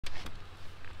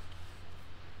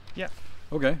Yeah.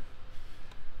 Okay.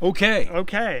 Okay.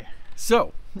 Okay.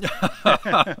 So,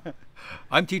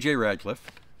 I'm TJ Radcliffe,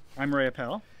 I'm Ray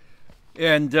Appel.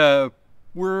 and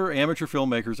we're amateur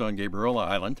filmmakers on Gabriola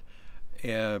Island.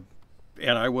 And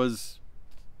I was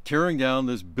tearing down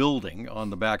this building on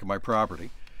the back of my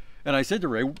property. And I said to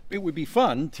Ray, it would be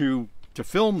fun to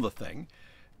film the thing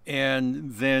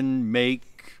and then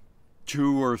make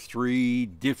 2 or 3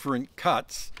 different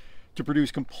cuts to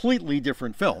produce completely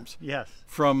different films. Yes.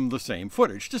 From the same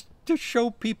footage, just to show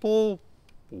people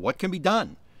what can be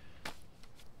done.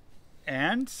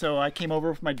 And so I came over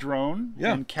with my drone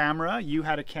and camera. You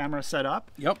had a camera set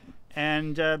up. Yep.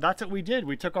 And that's what we did.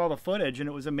 We took all the footage, and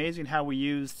it was amazing how we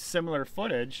used similar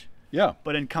footage,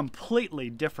 but in completely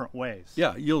different ways.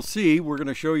 Yeah, you'll see. We're going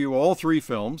to show you all 3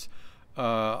 films.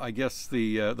 I guess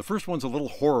the first one's a little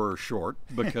horror short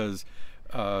because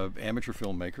amateur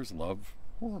filmmakers love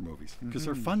horror movies because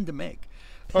they're fun to make.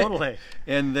 Totally.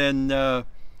 And then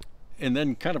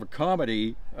kind of a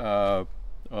comedy of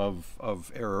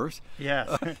errors.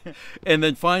 Yes. And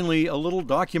then finally a little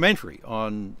documentary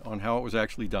on how it was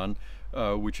actually done,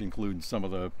 which includes some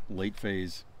of the late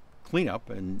phase cleanup,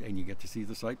 and you get to see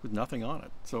the site with nothing on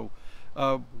it. So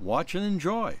watch and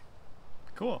enjoy.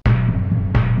 Cool.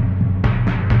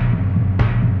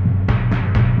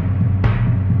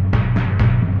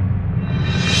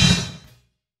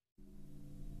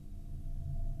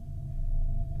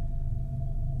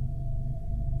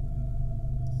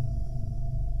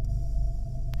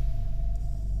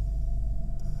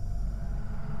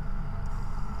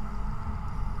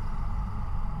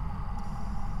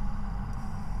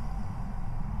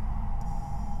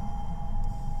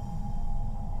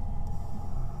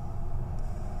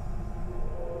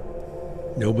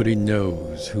 Nobody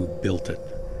knows who built it.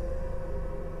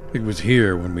 It was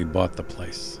here when we bought the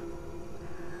place.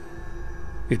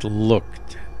 It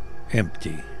looked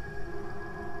empty.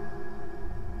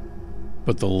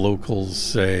 But the locals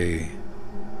say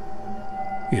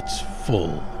it's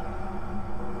full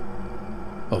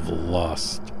of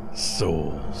lost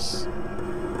souls.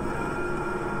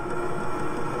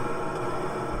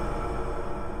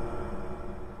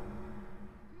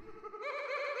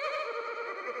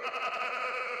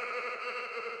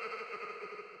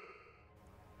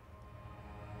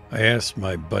 I asked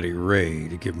my buddy Ray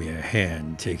to give me a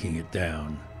hand taking it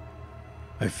down.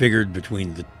 I figured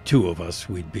between the 2 of us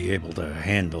we'd be able to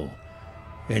handle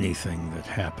anything that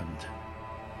happened.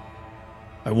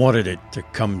 I wanted it to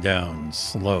come down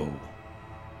slow,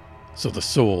 so the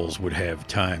souls would have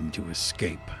time to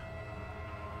escape.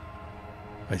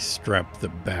 I strapped the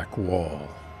back wall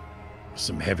with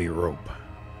some heavy rope,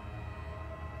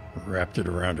 wrapped it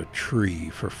around a tree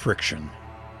for friction.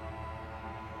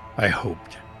 I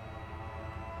hoped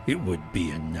it would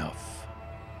be enough.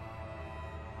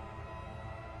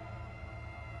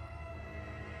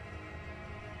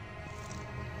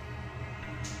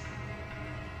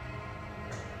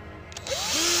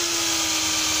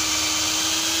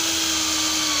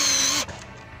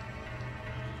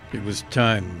 It was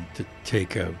time to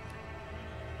take out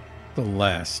the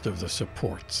last of the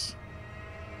supports.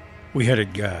 We had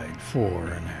it guyed fore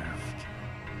and aft.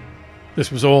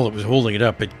 This was all that was holding it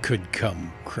up. It could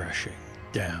come crashing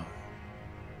down.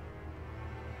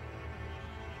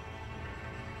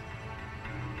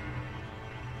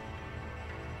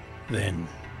 Then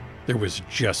there was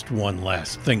just one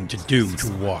last thing to do,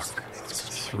 to walk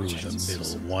through the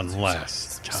middle one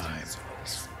last time.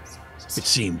 It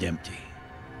seemed empty.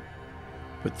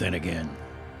 But then again,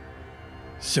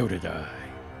 so did I.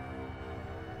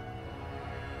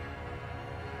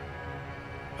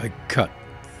 I cut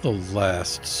the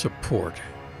last support.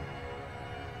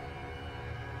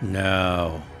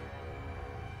 Now,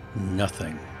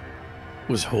 nothing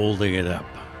was holding it up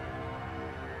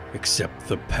except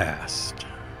the past.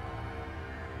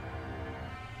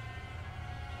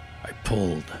 I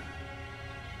pulled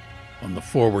on the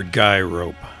forward guy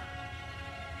rope.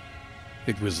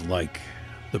 It was like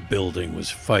the building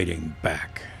was fighting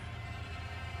back.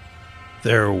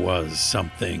 There was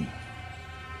something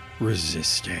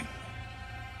resisting.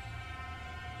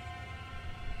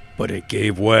 But it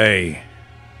gave way.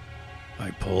 I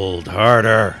pulled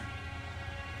harder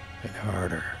and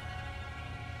harder.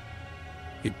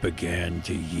 It began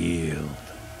to yield.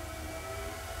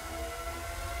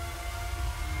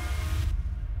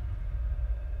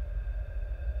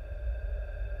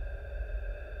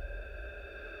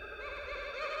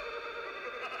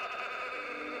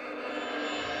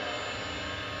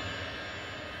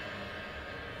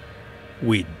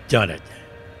 We'd done it.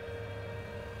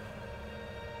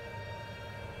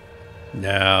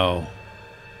 Now,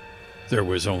 There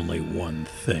was only one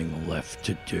thing left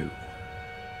to do.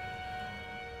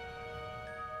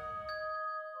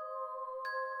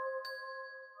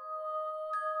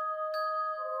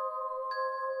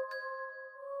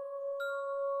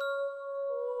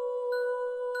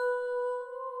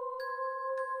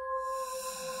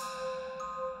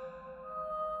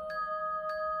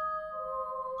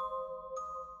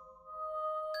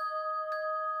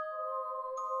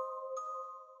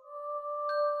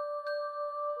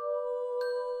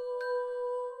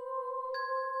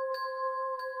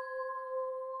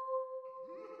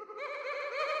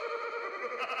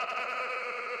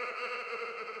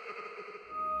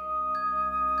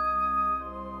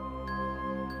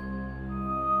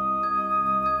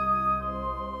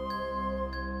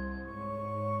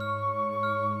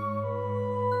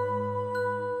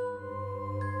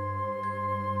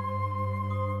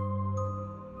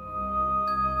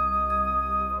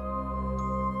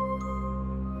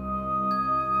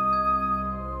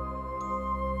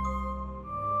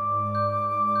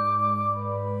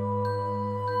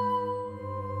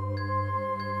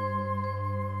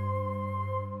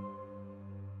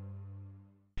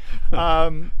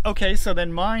 Okay, so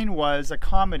then mine was a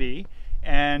comedy,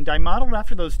 and I modeled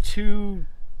after those two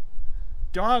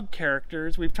dog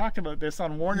characters. We've talked about this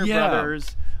on Warner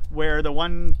Brothers, where the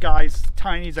one guy's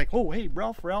tiny, he's like, oh, hey,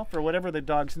 Ralph, or whatever the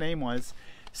dog's name was.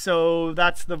 So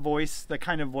that's the voice, the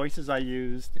kind of voices I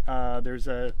used. There's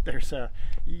a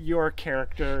your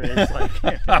character is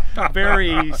like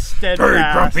very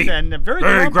steadfast, and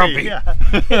very grumpy. Yeah.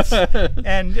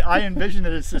 And I envisioned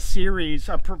it as a series,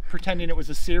 pretending it was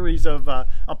a series of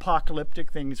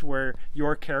apocalyptic things where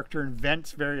your character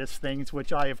invents various things,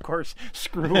 which I, of course,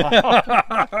 screw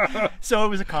up. So it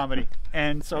was a comedy,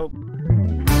 and so.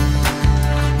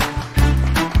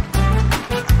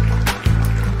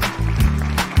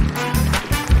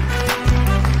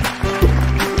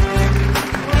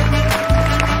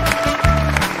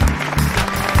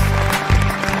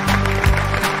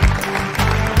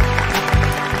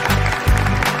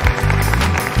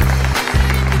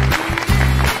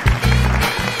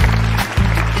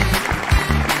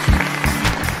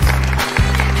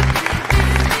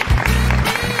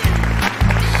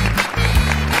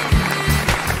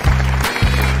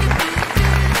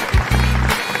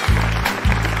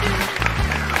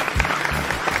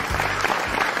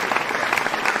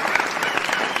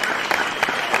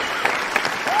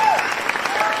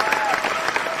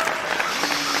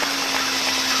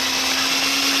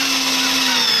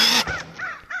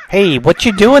 Hey, what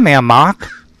you doing there,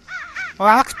 Mark? Well,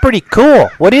 that looks pretty cool.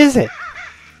 What is it?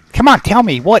 Come on, tell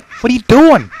me. What are you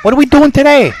doing? What are we doing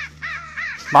today?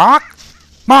 Mark?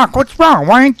 Mark, what's wrong?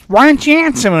 Why aren't you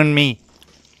answering me?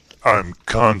 I'm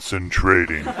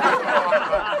concentrating.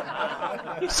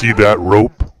 See that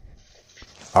rope?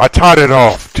 I tied it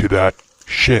off to that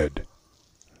shed.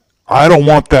 I don't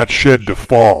want that shed to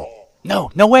fall. No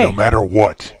way. No matter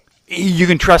what. You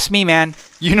can trust me, man.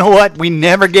 You know what? We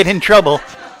never get in trouble.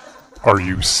 Are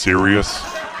you serious?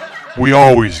 We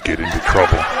always get into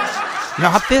trouble.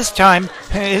 Not this time.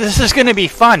 This is going to be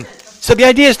fun. So the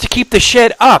idea is to keep the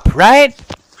shed up, right?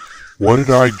 What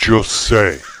did I just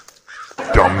say?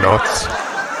 Dumb nuts.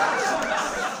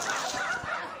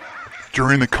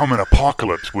 During the coming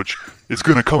apocalypse, which is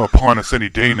going to come upon us any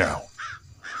day now,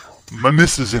 my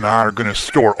missus and I are going to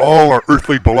store all our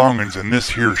earthly belongings in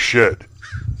this here shed.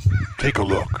 Take a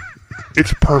look.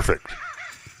 It's perfect.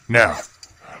 Now,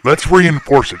 let's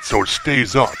reinforce it so it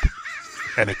stays up,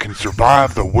 and it can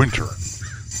survive the winter.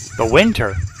 The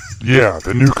winter? Yeah,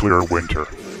 the nuclear winter.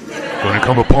 Gonna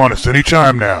come upon us any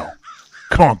time now.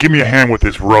 Come on, give me a hand with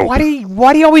this rope. Why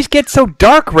do you always get so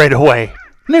dark right away?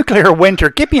 Nuclear winter,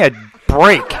 give me a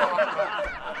break.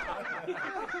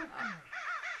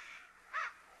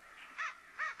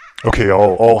 Okay,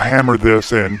 I'll hammer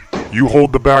this in. You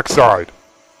hold the backside.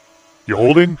 You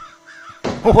holding?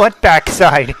 What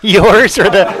backside? Yours or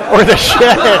the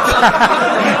shed?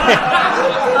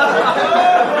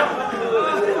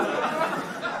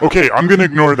 Okay, I'm gonna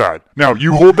ignore that. Now,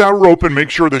 you hold that rope and make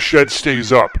sure the shed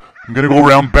stays up. I'm gonna go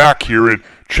around back here and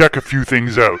check a few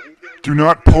things out. Do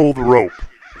not pull the rope.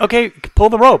 Okay, pull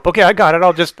the rope. Okay, I got it.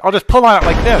 I'll just pull on it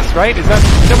like this, right? Is that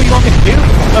what you want me to do?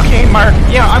 Okay, Mark.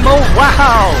 Yeah,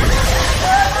 wow.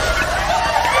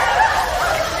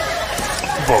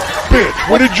 Bitch,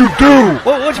 what did you do?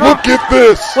 What's wrong? Look at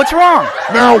this. What's wrong?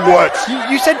 Now what?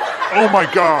 You said... Oh my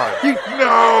God.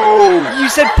 No. You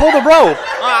said pull the rope.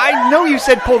 I know you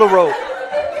said pull the rope.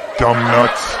 Dumb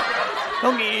nuts.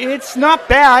 Okay, it's not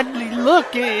bad. Look,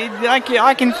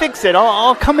 I can fix it.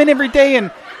 I'll come in every day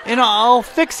and I'll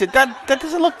fix it. That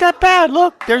doesn't look that bad.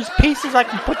 Look, there's pieces I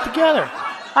can put together.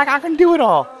 I can do it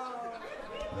all.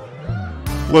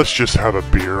 Let's just have a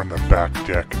beer on the back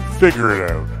deck and figure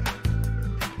it out.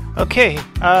 Okay,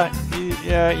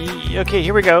 okay,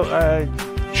 here we go.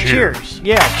 Cheers.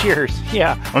 Yeah, cheers.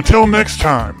 Yeah. Until next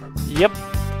time, Yep.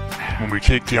 when we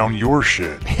take down your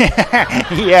shit.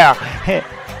 Yeah.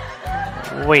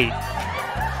 Wait.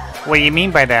 What do you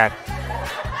mean by that?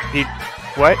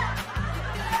 What?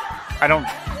 I don't...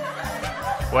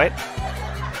 What?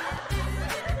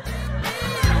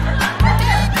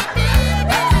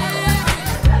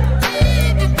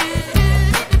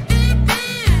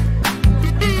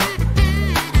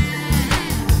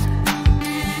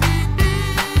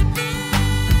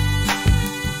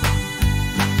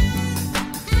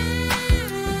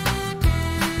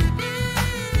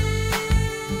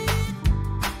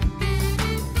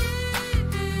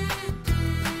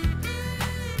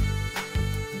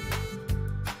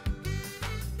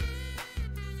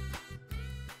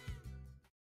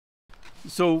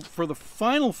 So for the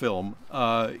final film,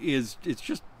 it's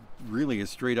just really a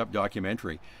straight up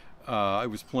documentary. I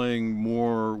was playing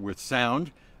more with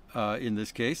sound in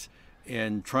this case,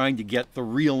 and trying to get the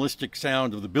realistic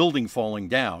sound of the building falling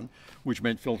down, which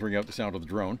meant filtering out the sound of the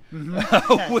drone, which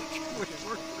worked pretty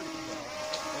well.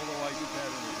 Although I did that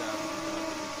in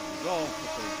the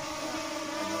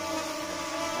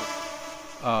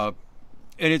result,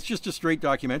 and it's just a straight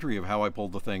documentary of how I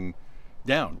pulled the thing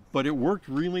down, but it worked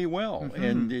really well,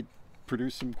 and it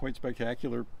produced some quite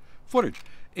spectacular footage,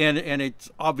 and it's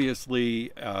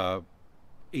obviously a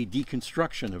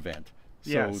deconstruction event, so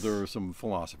Yes. there are some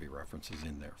philosophy references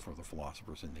in there for the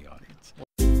philosophers in the audience.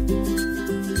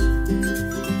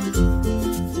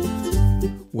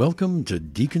 Welcome to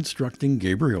Deconstructing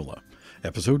Gabriola,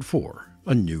 Episode 4,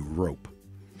 A New Rope.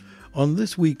 On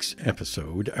this week's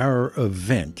episode, our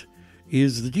event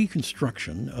is the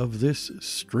deconstruction of this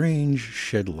strange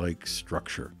shed-like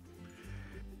structure.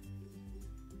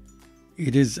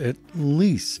 It is at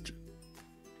least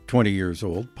 20 years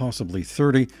old, possibly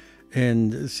 30,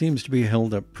 and seems to be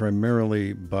held up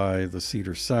primarily by the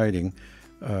cedar siding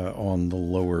on the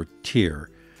lower tier.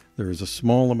 There is a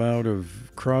small amount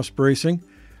of cross bracing,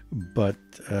 but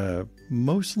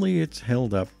mostly it's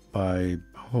held up by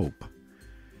hope.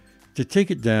 To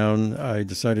take it down, I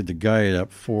decided to guy it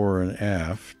up fore and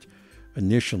aft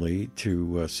initially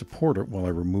to support it while I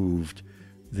removed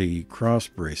the cross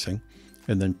bracing,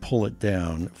 and then pull it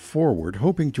down forward,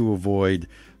 hoping to avoid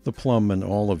the plum and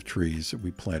olive trees that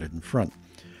we planted in front.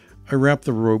 I wrapped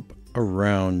the rope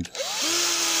around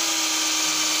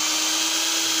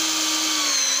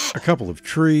a couple of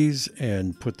trees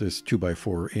and put this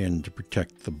 2x4 in to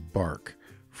protect the bark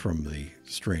from the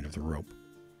strain of the rope.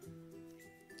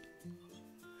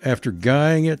 After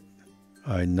guying it,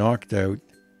 I knocked out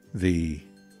the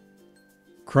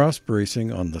cross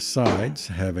bracing on the sides,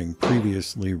 having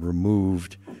previously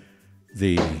removed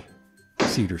the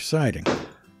cedar siding.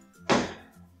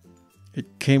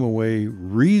 It came away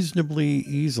reasonably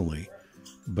easily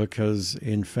because,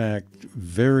 in fact,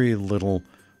 very little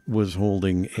was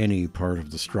holding any part of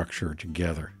the structure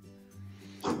together.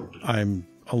 I'm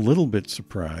a little bit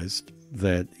surprised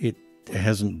that it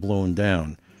hasn't blown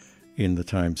down in the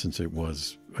time since it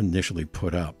was initially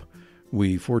put up.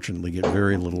 We fortunately get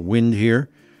very little wind here.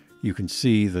 You can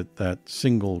see that that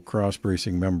single cross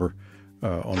bracing member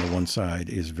on the one side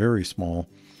is very small,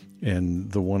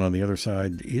 and the one on the other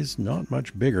side is not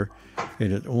much bigger,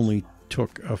 and it only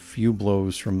took a few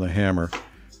blows from the hammer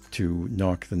to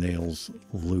knock the nails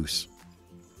loose.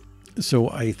 So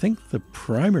I think the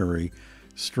primary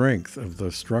strength of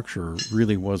the structure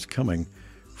really was coming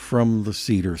from the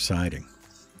cedar siding.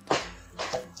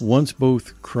 Once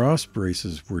both cross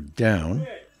braces were down,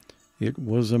 it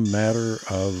was a matter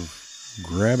of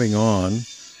grabbing on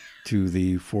to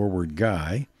the forward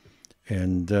guy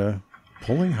and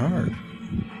pulling hard.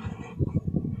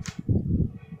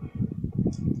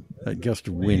 That gust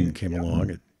of wind came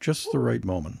along at just the right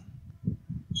moment,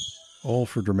 all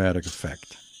for dramatic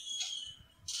effect.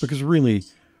 Because really,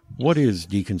 what is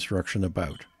deconstruction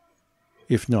about,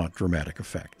 if not dramatic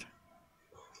effect?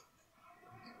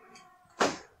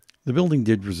 The building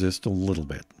did resist a little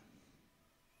bit.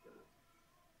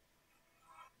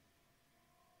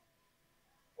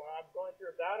 Well, I'm going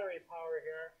through battery power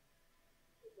here.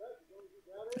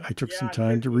 I took some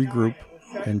time to regroup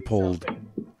and pulled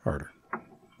harder.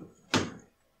 Oh,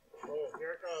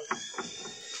 here it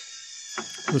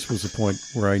goes. This was the point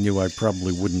where I knew I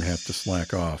probably wouldn't have to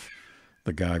slack off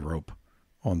the guy rope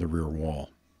on the rear wall.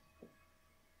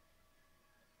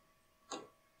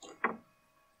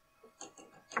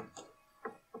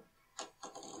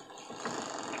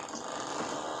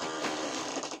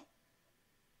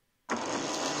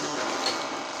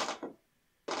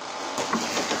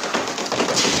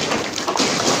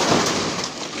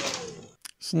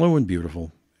 slow and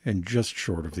beautiful, and just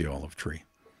short of the olive tree.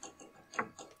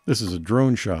 This is a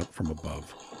drone shot from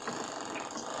above.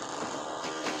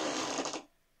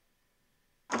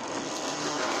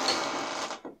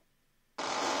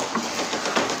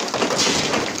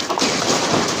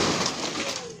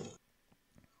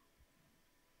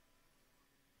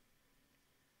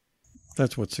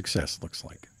 That's what success looks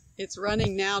like. It's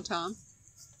running now, Tom.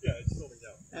 Yeah, it's slowing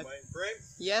down. Am I in frame?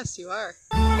 Yes, you are.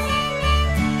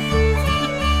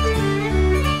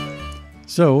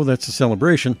 So that's a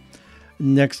celebration.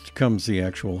 Next comes the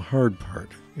actual hard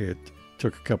part. It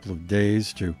took a couple of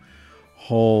days to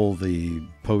haul the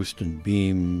post and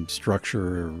beam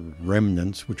structure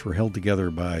remnants, which were held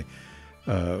together by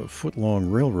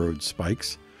foot-long railroad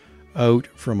spikes, out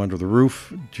from under the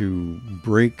roof, to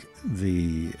break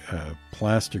the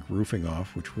plastic roofing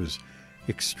off, which was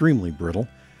extremely brittle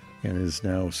and is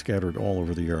now scattered all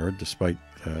over the yard, despite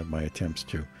my attempts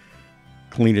to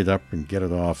clean it up and get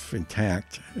it off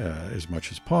intact as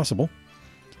much as possible.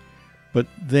 But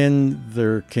then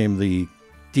there came the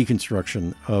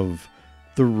deconstruction of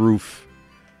the roof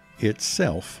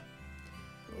itself.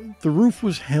 The roof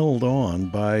was held on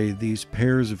by these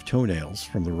pairs of toenails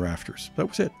from the rafters. That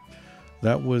was it.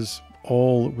 That was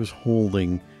all that was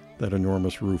holding that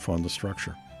enormous roof on the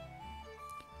structure.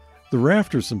 The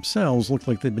rafters themselves looked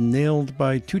like they'd been nailed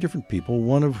by two different people,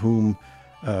 one of whom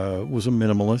was a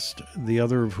minimalist, the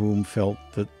other of whom felt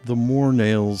that the more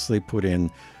nails they put in,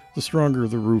 the stronger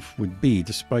the roof would be,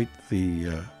 despite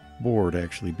the board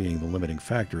actually being the limiting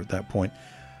factor at that point,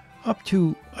 up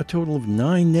to a total of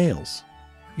 9 nails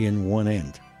in one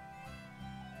end.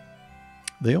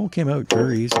 They all came out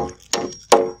very easily,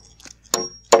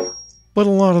 but a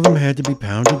lot of them had to be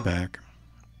pounded back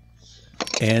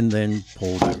and then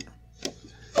pulled out.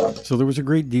 So there was a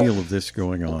great deal of this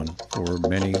going on for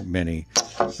many, many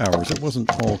hours. It wasn't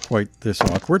all quite this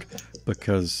awkward,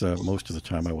 because most of the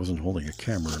time I wasn't holding a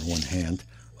camera in one hand.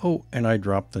 Oh, and I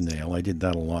dropped the nail. I did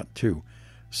that a lot too.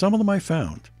 Some of them I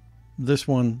found. This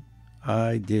one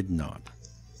I did not.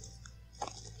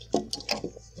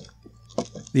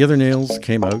 The other nails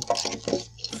came out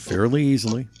fairly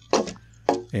easily,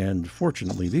 and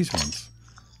fortunately these ones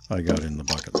I got in the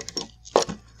bucket,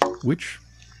 which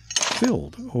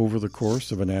filled over the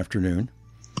course of an afternoon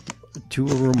to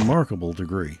a remarkable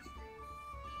degree.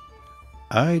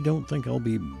 I don't think I'll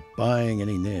be buying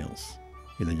any nails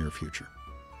in the near future.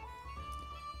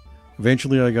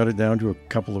 Eventually I got it down to a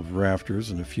couple of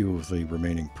rafters and a few of the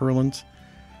remaining purlins,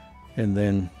 and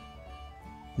then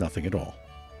nothing at all.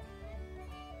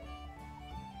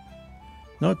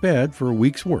 Not bad for a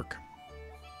week's work.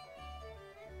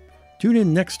 Tune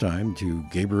in next time to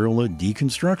Gabriola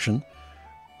Deconstruction,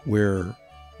 where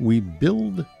we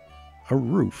build a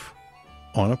roof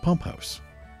on a pump house.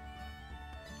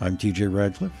 I'm TJ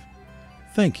Radcliffe.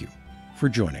 Thank you for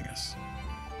joining us.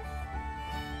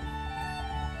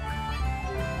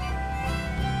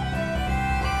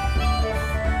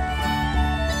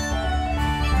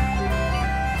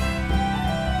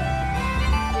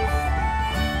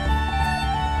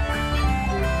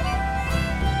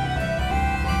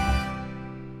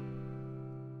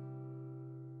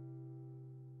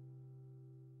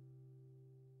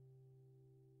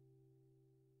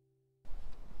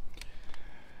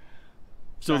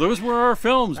 So those were our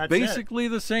films. That's basically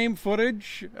the same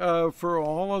footage for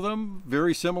all of them.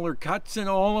 Very similar cuts in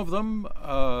all of them.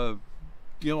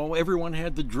 You know, everyone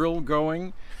had the drill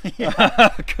going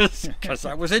because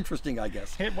that was interesting, I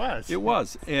guess. It was. It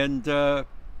was, and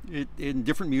in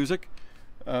different music,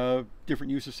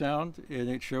 different use of sound, and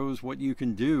it shows what you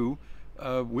can do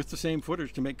with the same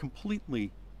footage to make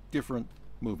completely different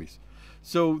movies.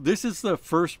 So this is the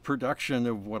first production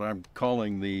of what I'm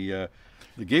calling the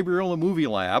Gabriola Movie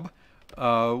Lab,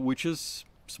 which is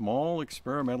small,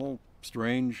 experimental,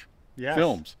 strange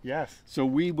films. Yes. So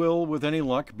we will, with any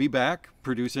luck, be back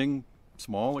producing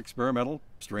small, experimental,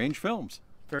 strange films.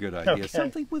 Good idea. Okay.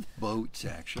 Something with boats,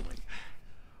 actually.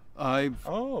 I've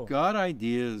got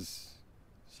ideas.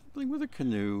 Something with a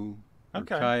canoe, or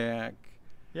kayak.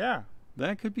 Yeah.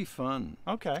 That could be fun.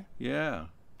 Okay. Yeah.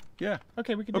 Yeah.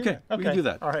 Okay, we can do Okay, that. we can do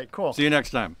that. All right, cool. See you next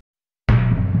time.